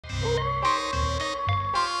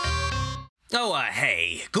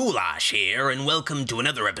Hey, Ghoulash here, and welcome to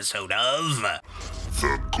another episode of...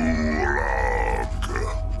 The Gulag.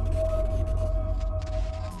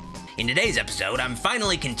 In today's episode, I'm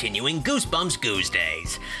finally continuing Goosebumps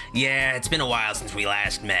Goosedays. Yeah, it's been a while since we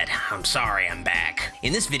last met. I'm sorry I'm back.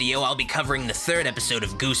 In this video, I'll be covering the third episode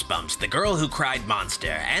of Goosebumps, The Girl Who Cried Monster,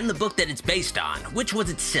 and the book that it's based on, which was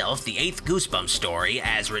itself the 8th Goosebumps story,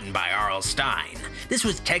 as written by R.L. Stine. This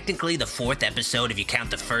was technically the 4th episode if you count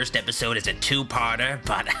the first episode as a two-parter,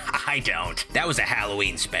 but I don't. That was a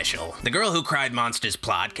Halloween special. The Girl Who Cried Monster's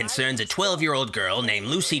plot concerns a 12-year-old girl named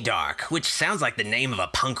Lucy Dark, which sounds like the name of a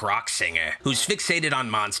punk rock singer, who's fixated on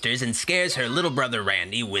monsters and scares her little brother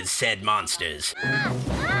Randy with said monsters.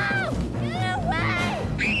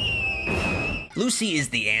 Lucy is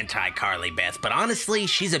the anti-Carly Beth, but honestly,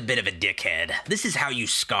 she's a bit of a dickhead. This is how you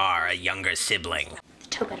scar a younger sibling. The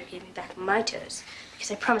toe better give me back my toes,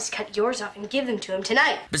 because I promised to cut yours off and give them to him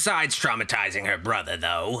tonight. Besides traumatizing her brother,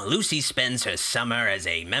 though, Lucy spends her summer as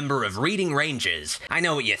a member of Reading Rangers. I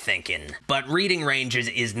know what you're thinking, but Reading Rangers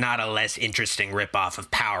is not a less interesting ripoff of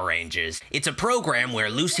Power Rangers. It's a program where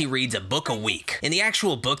Lucy reads a book a week. In the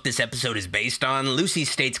actual book this episode is based on, Lucy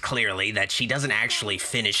states clearly that she doesn't actually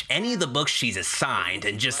finish any of the books she's assigned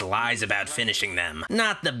and just lies about finishing them.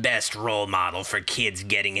 Not the best role model for kids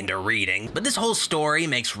getting into reading, but this whole story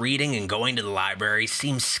makes reading and going to the library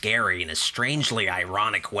seems scary in a strangely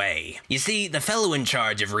ironic way. You see, the fellow in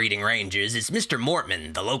charge of Reading Rangers is Mr.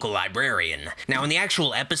 Mortman, the local librarian. Now, in the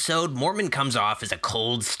actual episode, Mortman comes off as a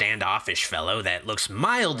cold, standoffish fellow that looks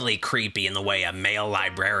mildly creepy in the way a male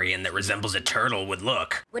librarian that resembles a turtle would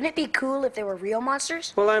look. Wouldn't it be cool if there were real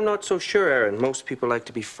monsters? Well, I'm not so sure, Aaron. Most people like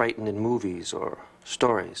to be frightened in movies or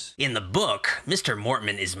stories. In the book, Mr.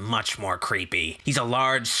 Mortman is much more creepy. He's a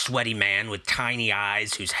large, sweaty man with tiny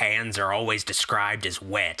eyes whose hands are always described as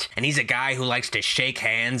wet, and he's a guy who likes to shake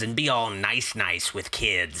hands and be all nice with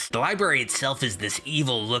kids. The library itself is this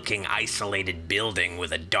evil-looking, isolated building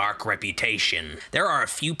with a dark reputation. There are a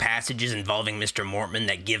few passages involving Mr. Mortman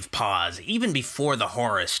that give pause, even before the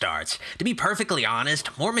horror starts. To be perfectly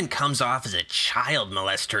honest, Mortman comes off as a child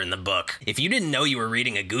molester in the book. If you didn't know you were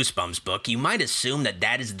reading a Goosebumps book, you might assume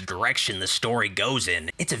that is the direction the story goes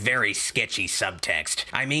in. It's a very sketchy subtext.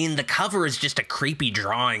 I mean, the cover is just a creepy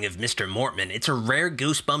drawing of Mr. Mortman. It's a rare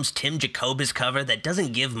Goosebumps Tim Jacobus cover that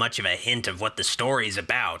doesn't give much of a hint of what the story is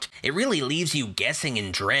about. It really leaves you guessing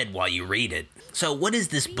in dread while you read it. So what is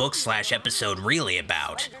this book/episode really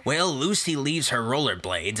about? Well, Lucy leaves her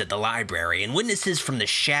rollerblades at the library and witnesses from the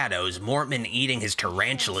shadows Mortman eating his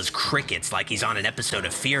tarantula's crickets like he's on an episode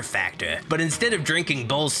of Fear Factor. But instead of drinking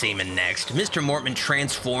bull semen next, Mr. Mortman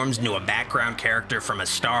transforms into a background character from a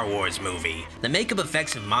Star Wars movie. The makeup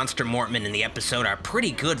effects of Monster Mortman in the episode are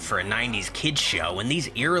pretty good for a 90s kids show, and these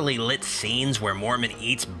eerily lit scenes where Mortman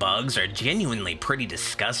eats bugs are genuinely pretty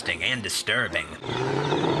disgusting and disturbing.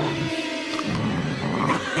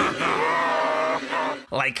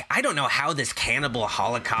 Like, I don't know how this cannibal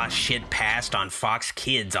holocaust shit passed on Fox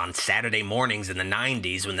Kids on Saturday mornings in the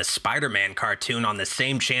 90s when the Spider-Man cartoon on the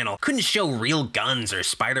same channel couldn't show real guns or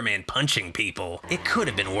Spider-Man punching people. It could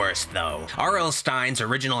have been worse, though. R.L. Stine's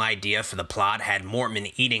original idea for the plot had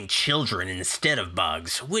Mortman eating children instead of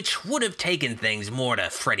bugs, which would have taken things more to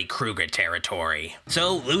Freddy Krueger territory.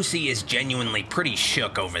 So Lucy is genuinely pretty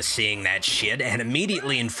shook over seeing that shit and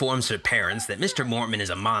immediately informs her parents that Mr. Mortman is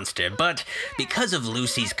a monster, but because of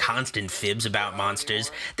Lucy's constant fibs about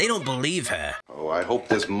monsters, they don't believe her. Oh, I hope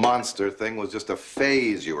this monster thing was just a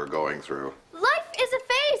phase you were going through. Life is a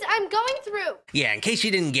phase I'm going through. Yeah, in case you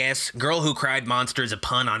didn't guess, Girl Who Cried Monster is a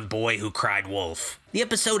pun on Boy Who Cried Wolf. The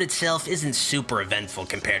episode itself isn't super eventful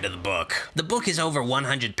compared to the book. The book is over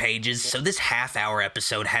 100 pages, so this half-hour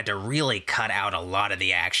episode had to really cut out a lot of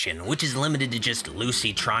the action, which is limited to just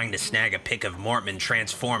Lucy trying to snag a pic of Mortman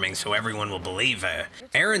transforming so everyone will believe her.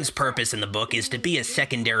 Aaron's purpose in the book is to be a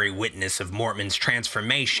secondary witness of Mortman's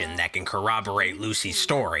transformation that can corroborate Lucy's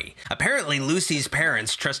story. Apparently, Lucy's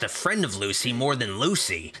parents trust a friend of Lucy more than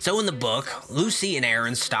Lucy. So in the book, Lucy and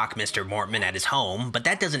Aaron stalk Mr. Mortman at his home, but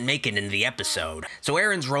that doesn't make it into the episode. So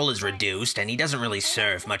Aaron's role is reduced, and he doesn't really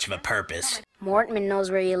serve much of a purpose. Mortman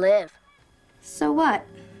knows where you live. So what?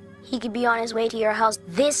 He could be on his way to your house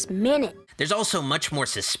this minute. There's also much more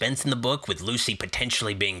suspense in the book, with Lucy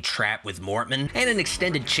potentially being trapped with Mortman, and an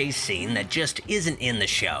extended chase scene that just isn't in the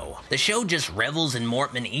show. The show just revels in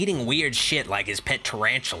Mortman eating weird shit like his pet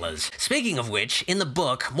tarantulas. Speaking of which, in the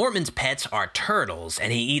book, Mortman's pets are turtles,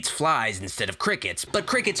 and he eats flies instead of crickets, but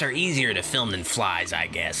crickets are easier to film than flies, I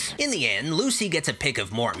guess. In the end, Lucy gets a pic of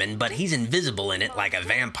Mortman, but he's invisible in it like a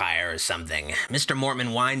vampire or something. Mr.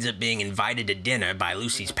 Mortman winds up being invited to dinner by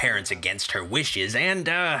Lucy's parents against her wishes, and,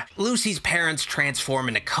 Lucy's parents parents transform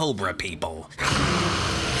into cobra people.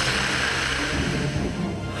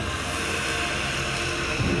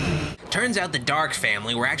 Turns out the Dark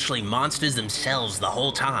family were actually monsters themselves the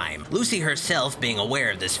whole time, Lucy herself being aware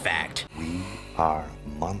of this fact. We are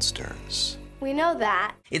monsters. We know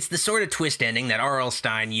that. It's the sort of twist ending that R.L.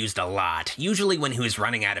 Stine used a lot, usually when he was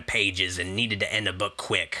running out of pages and needed to end a book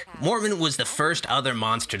quick. Mortman was the first other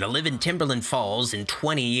monster to live in Timberland Falls in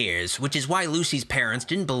 20 years, which is why Lucy's parents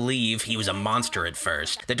didn't believe he was a monster at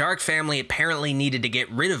first. The Dark family apparently needed to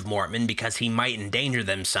get rid of Mortman because he might endanger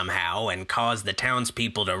them somehow and cause the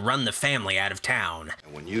townspeople to run the family out of town.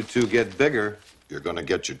 And when you two get bigger, you're gonna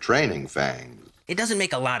get your training fangs. It doesn't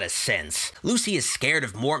make a lot of sense. Lucy is scared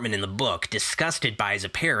of Mortman in the book, disgusted by his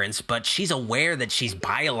appearance, but she's aware that she's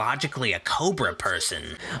biologically a cobra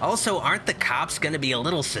person. Also, aren't the cops gonna be a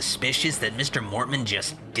little suspicious that Mr. Mortman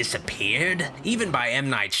just disappeared? Even by M.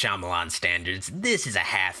 Night Shyamalan standards, this is a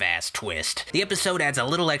half-assed twist. The episode adds a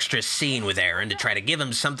little extra scene with Aaron to try to give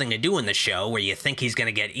him something to do in the show where you think he's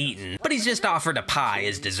gonna get eaten, but he's just offered a pie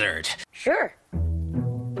as dessert. Sure.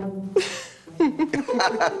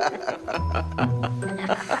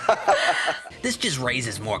 This just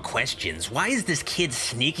raises more questions. Why is this kid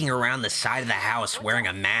sneaking around the side of the house wearing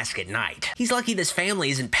a mask at night? He's lucky this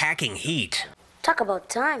family isn't packing heat. Talk about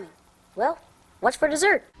timing. Well, what's for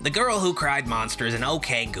dessert? The Girl Who Cried Monster is an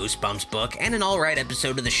okay Goosebumps book and an alright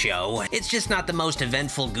episode of the show. It's just not the most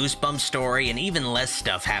eventful Goosebumps story, and even less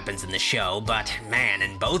stuff happens in the show, but man,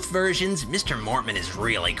 in both versions, Mr. Mortman is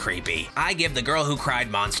really creepy. I give The Girl Who Cried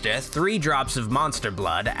Monster 3 drops of monster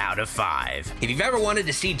blood out of 5. If you've ever wanted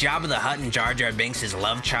to see Jabba the Hutt and Jar Jar Binks'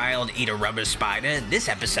 love child eat a rubber spider, this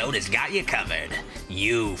episode has got you covered.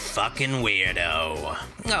 You fucking weirdo.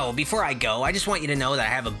 Oh, before I go, I just want you to know that I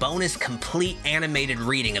have a bonus complete animated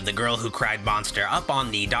reading of The Girl Who Cried Monster up on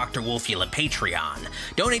the Dr. Wolfula Patreon.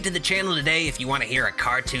 Donate to the channel today if you want to hear a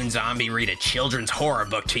cartoon zombie read a children's horror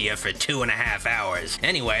book to you for 2.5 hours.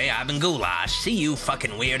 Anyway, I've been Ghoulash. See you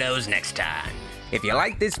fucking weirdos next time. If you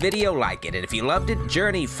liked this video, like it, and if you loved it,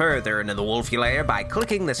 journey further into the Wolfy Lair by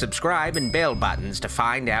clicking the subscribe and bell buttons to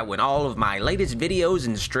find out when all of my latest videos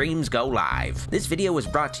and streams go live. This video was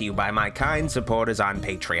brought to you by my kind supporters on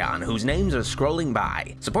Patreon, whose names are scrolling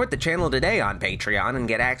by. Support the channel today on Patreon and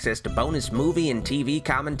get access to bonus movie and TV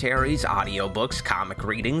commentaries, audiobooks, comic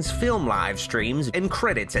readings, film live streams, and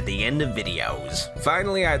credits at the end of videos.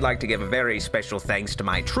 Finally, I'd like to give a very special thanks to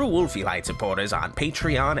my true Wolfy Light supporters on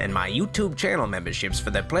Patreon and my YouTube channel memberships for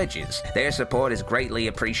their pledges. Their support is greatly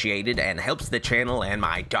appreciated and helps the channel and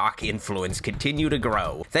my dark influence continue to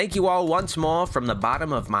grow. Thank you all once more from the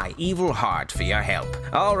bottom of my evil heart for your help.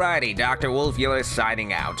 Alrighty, Dr. Wolfula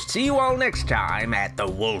signing out. See you all next time at the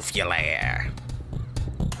Wolfy Lair.